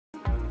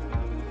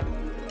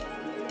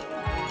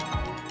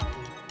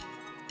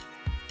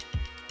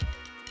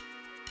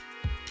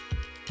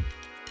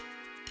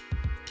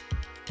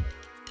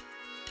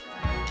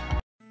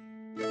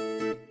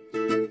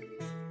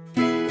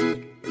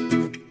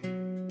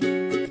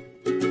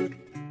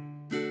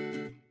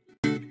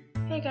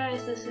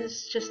this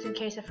is just in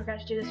case I forgot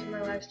to do this in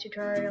my last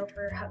tutorial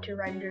for how to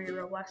render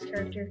your Roblox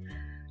character.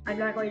 I'm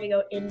not going to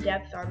go in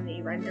depth on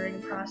the rendering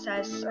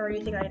process or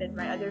anything I did in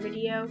my other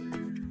video,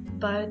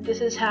 but this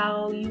is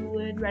how you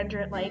would render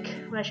it like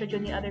when I showed you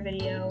in the other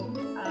video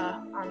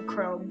on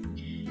Chrome.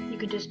 You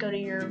could just go to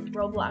your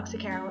Roblox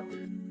account,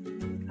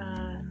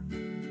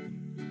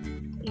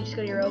 you just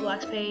go to your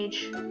Roblox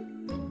page,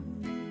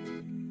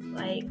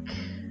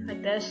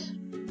 like this,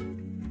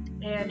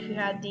 and if you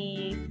had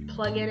the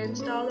plugin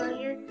installed on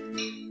here,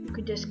 you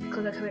could just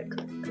click up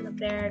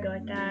there, go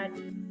like that,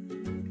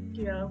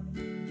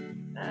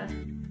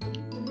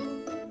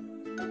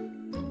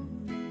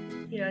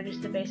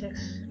 just the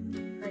basics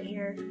right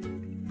here.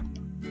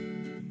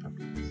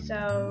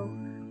 So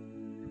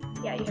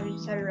yeah, you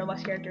just have your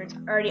Roblox character. It's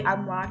already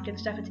unlocked and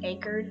stuff. It's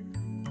anchored.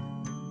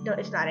 No,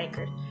 it's not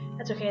anchored.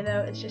 That's okay though.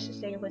 It's just a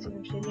staying in place in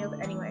the studio.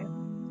 But anyway,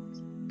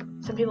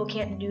 some people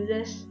can't do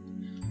this.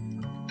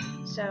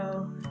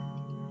 So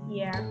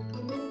yeah.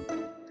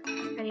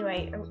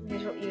 Anyway,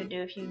 here's what you would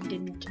do if you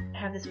didn't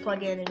have this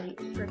plugin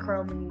and for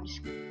Chrome and you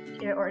just,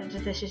 or if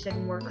this just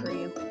didn't work for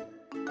you.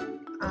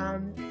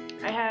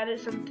 I had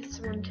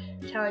someone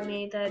telling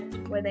me that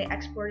when they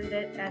exported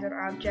it as an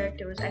object,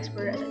 it was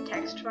exported as a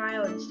text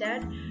file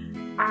instead.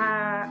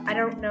 I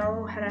don't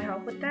know how to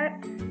help with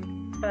that,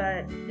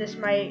 but it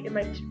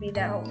might just be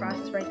that whole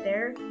process right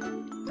there.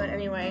 But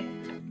anyway,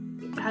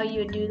 how you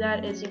would do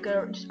that is you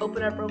just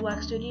open up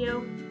Roblox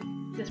Studio.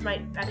 This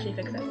might actually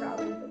fix that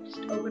problem. But just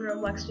open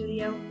Roblox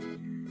Studio.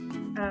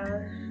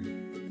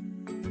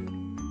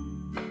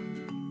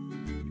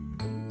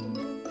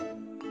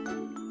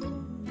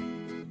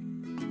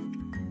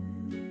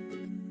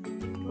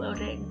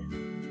 Loading.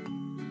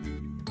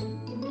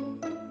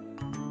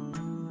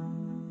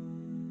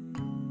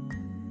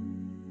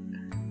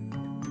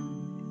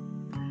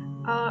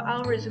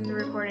 I'll resume the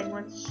recording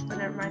once. Oh,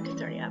 never mind,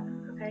 it's already up.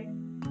 Okay.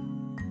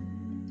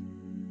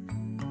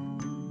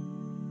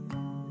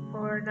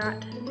 Or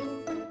not.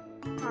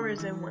 I'll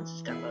resume once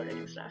it's done loading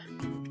and stuff.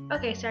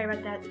 Okay, sorry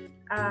about that.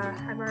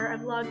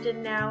 I'm logged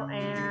in now,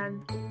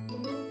 and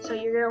so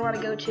you're gonna want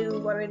to go to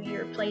one of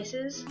your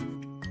places.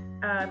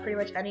 Pretty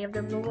much any of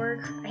them will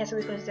work. I have some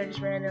of these places that are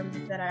just random,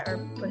 or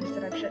places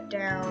that I've shut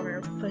down,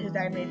 or places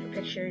that I made for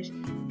pictures.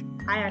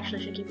 I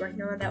actually should keep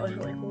working on it. That was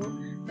really cool.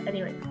 But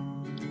anyway,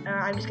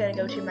 I'm just gonna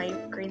go to my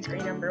green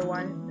screen number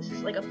 1. This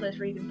is like a place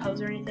where you can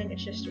pose or anything.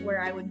 It's just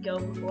where I would go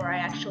before I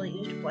actually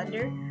used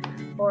Blender,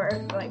 or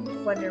if like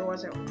Blender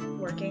wasn't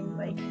working.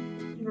 Like,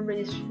 you remember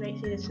these? You might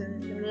see this in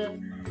the middle.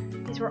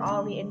 These were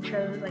all the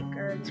intros, like,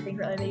 or the screen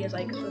for other videos.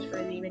 Like, this was for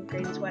the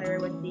mid-grade sweater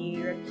with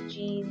the ripped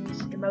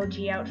jeans,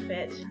 emoji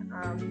outfit,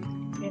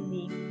 and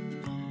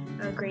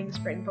the green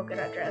spring polka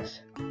dot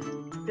dress.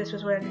 This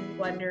was when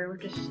Blender,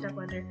 just not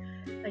Blender,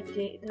 like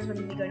this was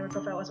when the going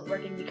profile wasn't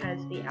working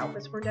because the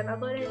outfits weren't done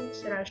uploading,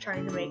 and I was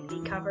trying to make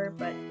the cover,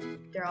 but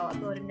they're all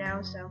uploaded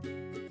now. So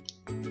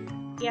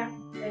yeah.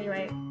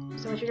 Anyway,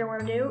 so what you're gonna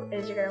want to do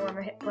is you're gonna want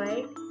to hit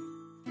play.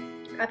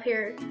 Up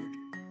here,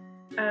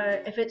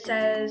 if it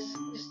says,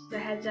 just the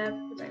heads up,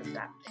 it's like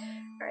stop.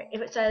 Alright,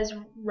 if it says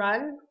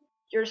run,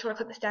 you're just gonna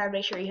click this down and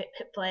make sure you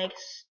hit play,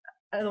 cause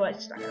otherwise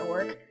it's not gonna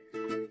work.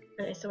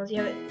 Okay, so once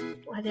you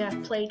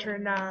have play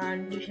turned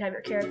on, you should have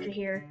your character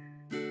here.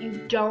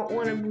 You don't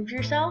want to move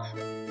yourself.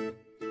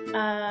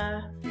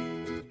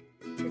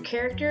 Your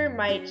character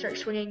might start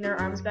swinging their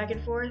arms back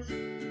and forth.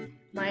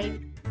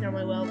 Might,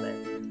 normally will, but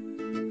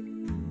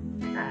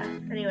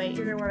anyway,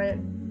 you're gonna want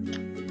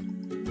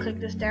to click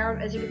this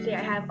down. As you can see,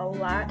 I have a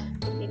lot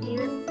in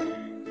here,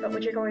 but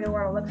what you're going to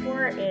want to look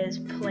for is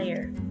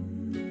player.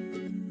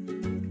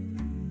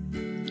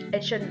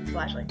 It shouldn't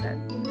flash like that.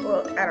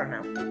 Well, I don't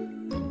know.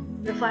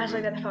 If it flashes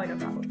like that, that's probably no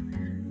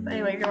problem. But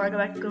anyway, you're going to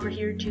want to go back over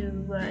here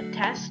to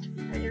test,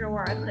 and you're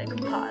going to want to click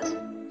pause.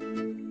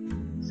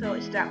 So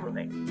it's not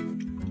moving.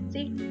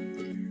 See?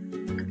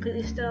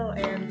 Completely still,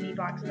 and the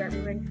boxes aren't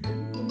moving.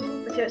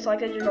 Once you have it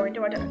selected, you're going to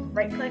want to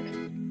right click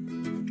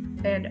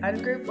and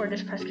ungroup, or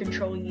just press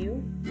Control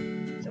U.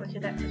 So once you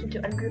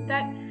ungroup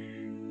that,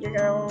 you're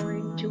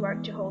going to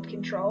want to hold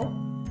Control.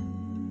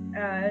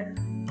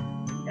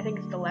 I think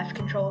it's the left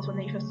control is one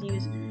that you're supposed to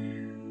use.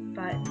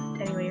 But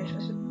anyway, you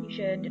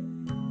should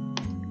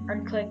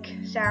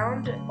unclick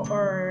sound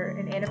or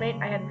an animate.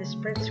 I have the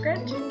sprint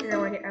script. You're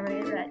going to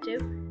animate for that too,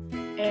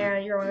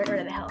 and you're going to get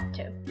rid of the health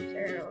too. So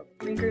you're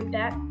going to regroup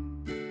that.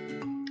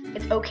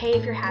 It's okay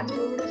if your hats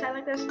move to the side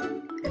like this.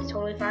 It's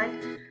totally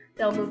fine.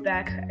 They'll move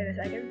back in a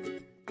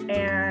second.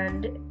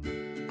 And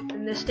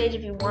in this stage,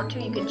 if you want to,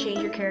 you can change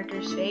your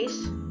character's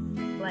face,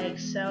 like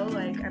so.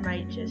 Like I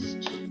might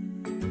just,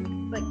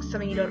 like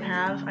something you don't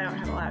have. I don't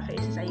have a lot of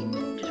faces. I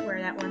just wear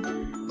that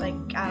one. Like,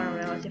 I don't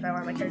know, if I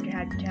want my character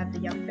to have the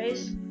young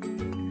face,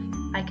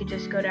 I could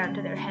just go down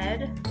to their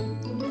head.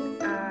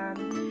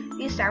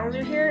 These sounds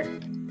are here.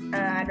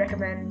 I'd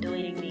recommend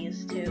deleting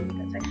these too.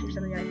 That's actually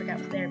something I forgot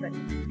was there, but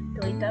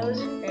delete those,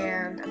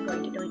 and I'm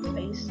going to delete the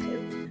face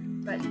too.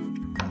 But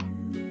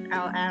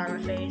I'll add on a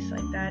face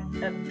like that.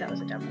 That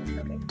was a dumb one.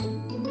 Okay.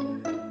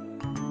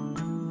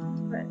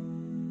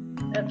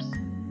 But oops.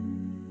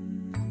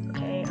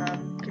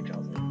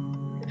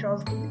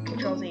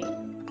 Control Z,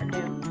 and do.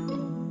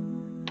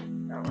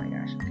 Oh my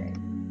gosh, okay.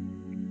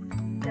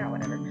 Yeah,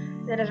 whatever.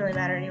 That doesn't really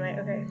matter anyway,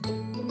 okay.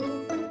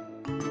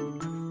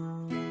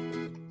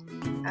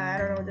 I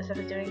don't know what this stuff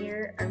is doing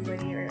here. I'm going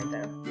to get rid of it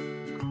though.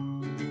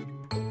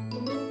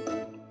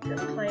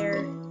 The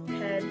player,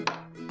 head.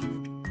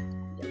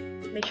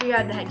 Make sure you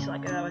have the head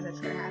selected, otherwise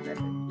that's going to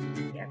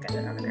happen. Yeah, I've got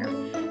that on the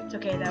ground. It's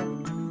okay though,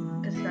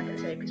 because it's not going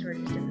to save because we're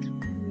just in this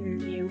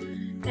weird view.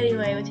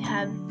 Anyway, once you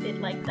have it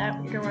like that,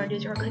 what you're going to want to do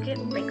is you're going to click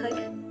it, right click,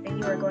 and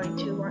you are going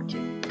to want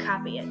to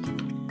copy it.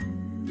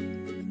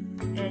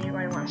 And you're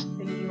going to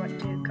want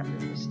to copy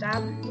the stop,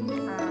 and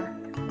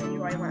you're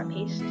going to want to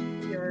paste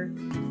your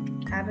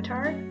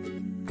avatar,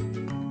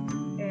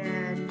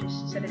 and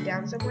just set it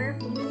down somewhere.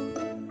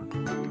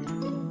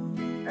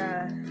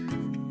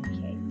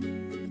 Okay.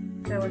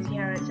 So once you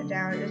have it set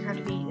down, it doesn't have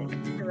to be like,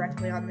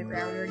 directly on the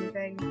ground or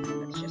anything.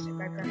 That's just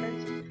my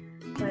preference.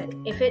 But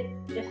if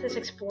this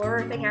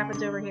explorer thing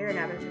happens over here, and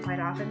happens quite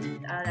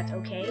often, that's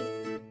okay.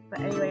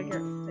 But anyway,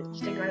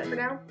 just ignore that for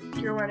now. You're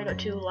going to want to go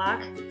to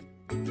lock,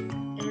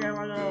 and you're going to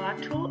want to go to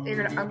lock tool, and you're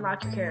going to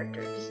unlock your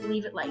character. Just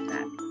leave it like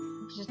that.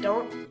 Just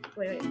don't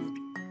wait.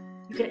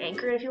 You can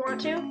anchor it if you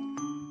want to.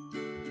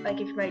 Like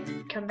if you might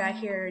come back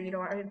here, you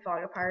don't want everything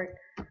falling apart.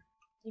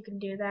 You can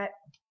do that.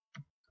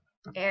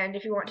 And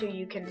if you want to,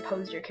 you can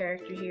pose your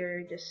character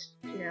here. Just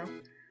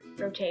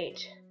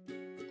rotate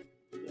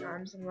the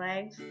arms and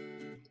legs,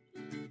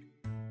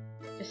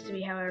 just to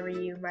be however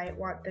you might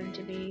want them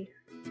to be.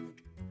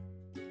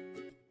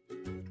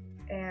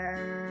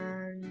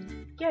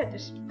 And yeah,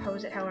 just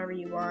pose it however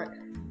you want.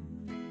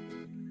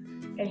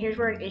 And here's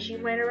where an issue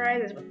might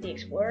arise, is with the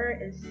Explorer,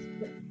 is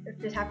if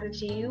this happens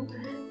to you,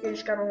 you're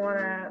just going to want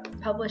to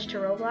publish to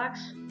Roblox,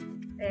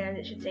 and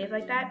it should save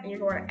like that, and you're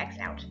going to X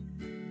out.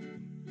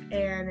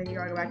 And then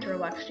you're going to go back to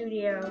Roblox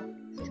Studio.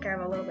 It's kind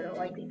of a little bit of a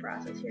lengthy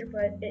process here,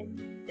 but it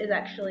is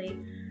actually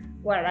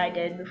what I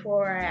did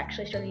before I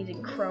actually started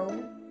using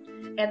Chrome.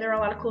 And there are a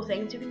lot of cool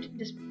things you can do.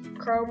 Just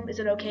Chrome is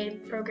an okay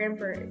program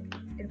for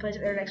in place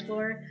of Internet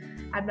Explorer.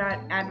 I'm not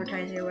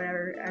advertising or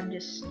whatever, I'm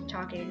just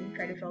talking,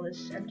 trying to fill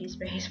this empty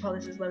space while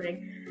this is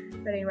loading.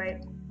 But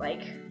anyway,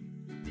 like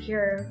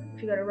here,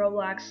 if you go to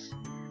Roblox,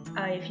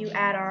 if you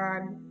add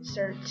on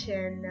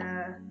certain,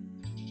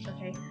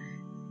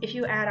 if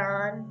you add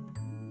on,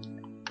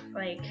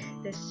 like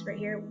this right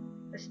here,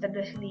 the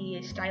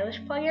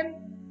stylish plugin,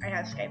 I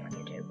have Skype on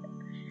YouTube, but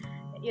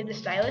you have the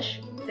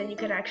stylish, then you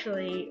can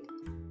actually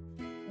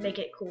make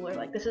it cooler.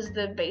 Like this is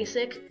the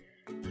basic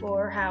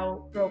for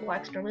how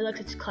Roblox normally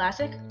looks. It's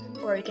classic,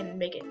 or you can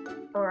make it,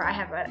 or I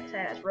have it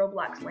set as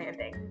Roblox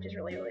landing, which is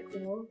really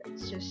cool.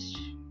 It's just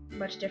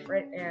much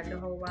different and a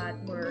whole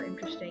lot more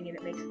interesting, and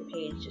it makes the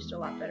page just a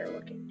lot better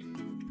looking.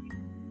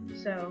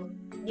 So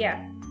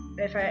yeah,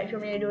 if you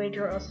want me to do any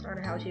tutorials on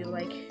how to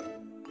like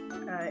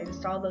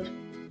install those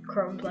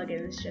Chrome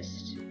plugins,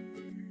 just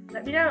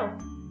let me know.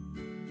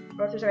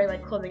 Or if there's any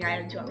like clothing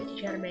items you want me to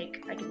teach you how to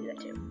make, I can do that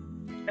too.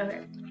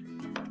 Okay,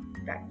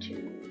 back to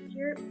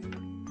here.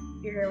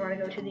 You're going to want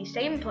to go to the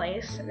same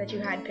place that you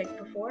had picked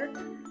before,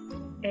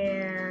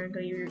 and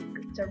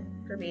so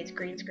for me it's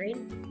green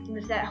screen. And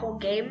if that whole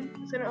game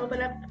is going to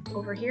open up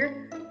over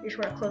here, you just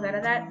want to close out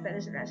of that. That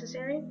isn't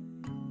necessary.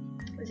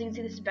 As you can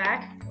see, this is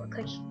back. We'll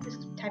click this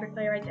type of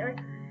play right there,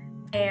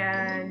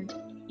 and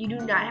you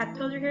do not have to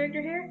pose your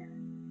character here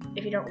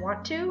if you don't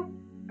want to.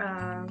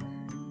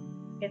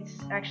 It's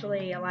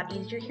actually a lot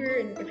easier here,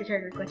 and if your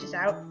character glitches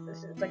out,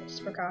 this is like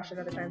just precaution.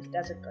 Other times it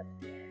doesn't, but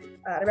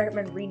I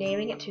recommend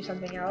renaming it to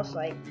something else,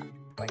 like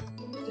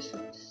just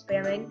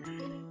spamming.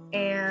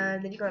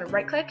 And then you go to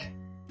right click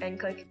and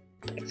click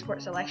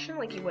export selection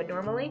like you would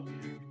normally.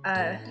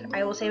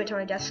 I will save it to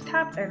my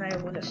desktop, and I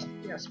will just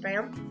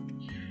spam,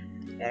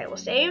 and it will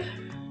save,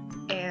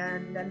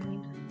 and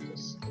then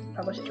just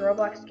publish it to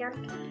Roblox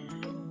again.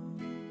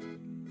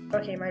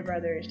 Okay, my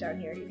brother is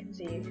down here. You can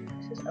see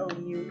this is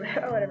OU,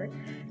 but whatever.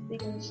 You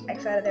can just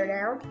X out of there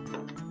now,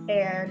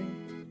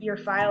 and your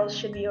files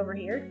should be over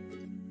here.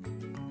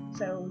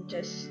 So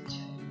just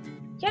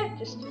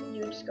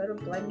you just go to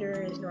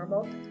Blender as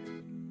normal,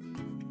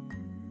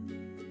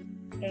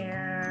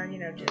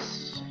 and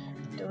just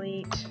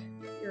delete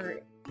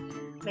your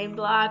main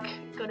block.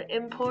 Go to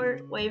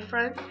import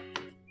wavefront,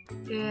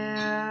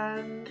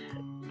 and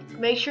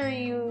make sure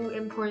you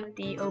import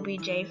the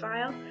OBJ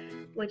file,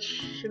 which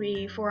should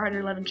be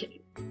 411 should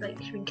be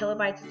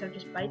kilobytes instead of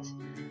just bytes,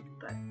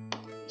 but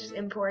just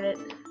import it.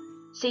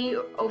 See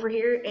over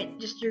here,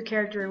 your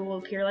character will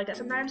appear like that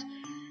sometimes.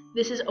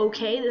 This is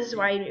okay. This is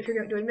why, if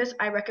you're doing this,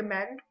 I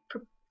recommend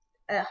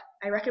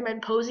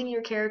posing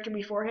your character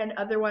beforehand.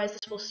 Otherwise,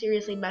 this will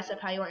seriously mess up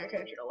how you want your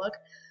character to look.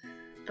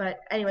 But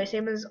anyway,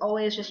 same as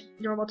always, just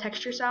normal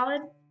texture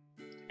solid,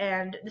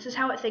 and this is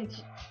how it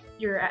thinks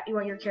you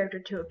want your character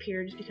to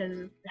appear, just because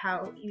of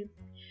how you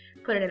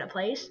put it in a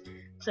place.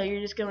 So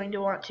you're just going to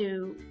want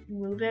to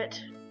move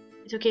it.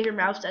 It's okay if your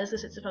mouse does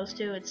this. It's supposed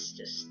to. It's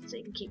just so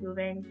you can keep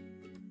moving.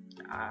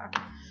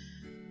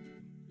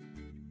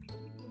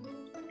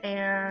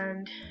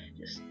 And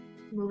just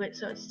move it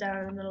so it's down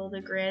in the middle of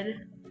the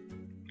grid.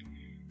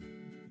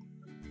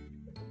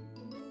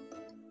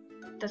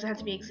 doesn't have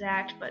to be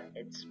exact, but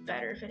it's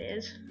better if it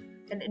is.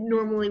 And it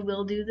normally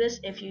will do this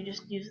if you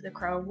just use the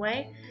Chrome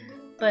way.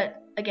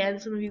 But again,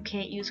 some of you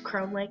can't use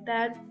Chrome like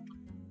that,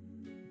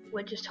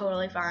 which is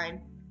totally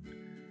fine.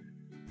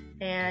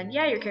 And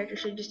yeah, your character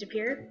should just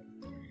appear.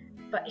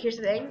 But here's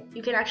the thing,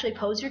 you can actually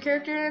pose your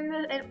character in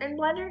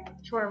Blender.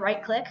 If you want to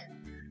right click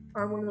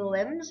on one of the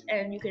limbs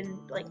and you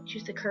can like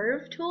choose the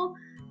curve tool,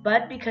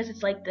 but because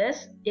it's like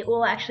this, it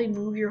will actually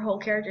move your whole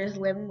character's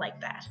limb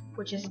like that,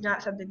 which is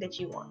not something that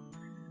you want.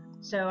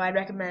 So I'd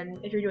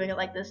recommend, if you're doing it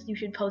like this, you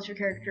should pose your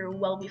character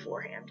well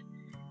beforehand.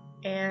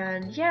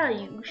 And yeah,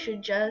 you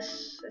should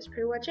just, that's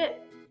pretty much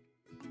it.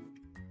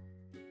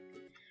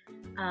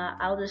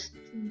 I'll just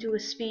do a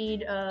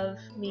speed of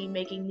me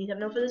making the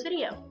thumbnail for this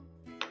video.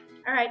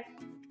 Alright.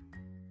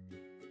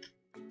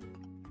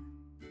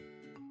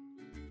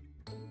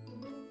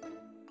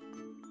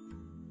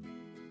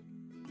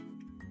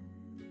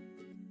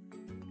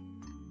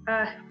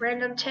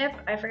 Random tip,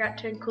 I forgot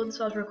to include this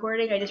while I was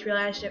recording. I just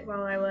realized it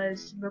while I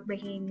was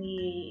making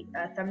the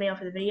thumbnail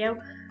for the video.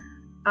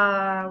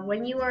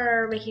 When you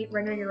are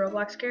rendering your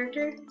Roblox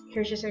character,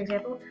 here's just an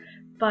example,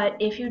 but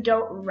if you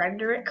don't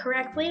render it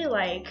correctly,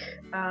 like,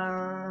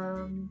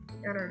 I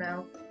don't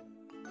know,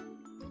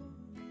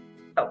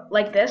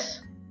 like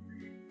this,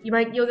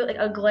 you'll get like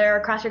a glare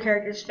across your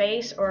character's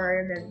face,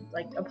 or then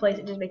like a place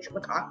that just makes it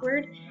look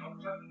awkward.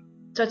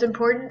 So it's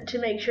important to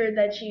make sure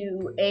that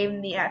you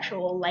aim the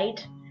actual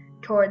light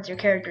towards your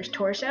character's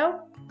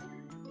torso,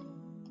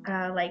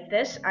 like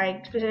this.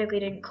 I specifically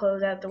didn't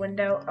close out the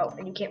window. Oh,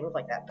 and you can't move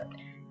like that, but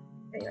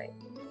anyway.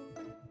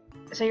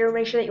 So you'll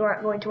make sure that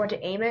you're going to want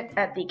to aim it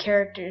at the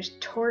character's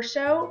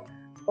torso,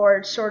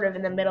 or sort of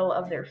in the middle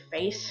of their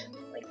face,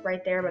 like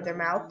right there by their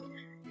mouth.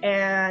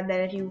 And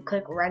then if you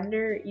click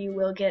render, you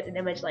will get an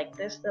image like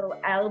this that'll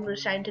add a little bit of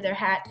shine to their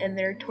hat and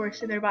their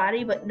torso and their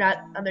body, but not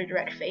on their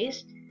direct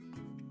face.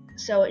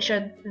 So it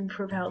should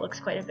improve how it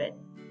looks quite a bit.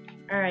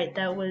 Alright,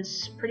 that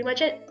was pretty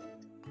much it.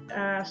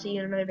 I'll see you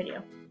in another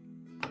video.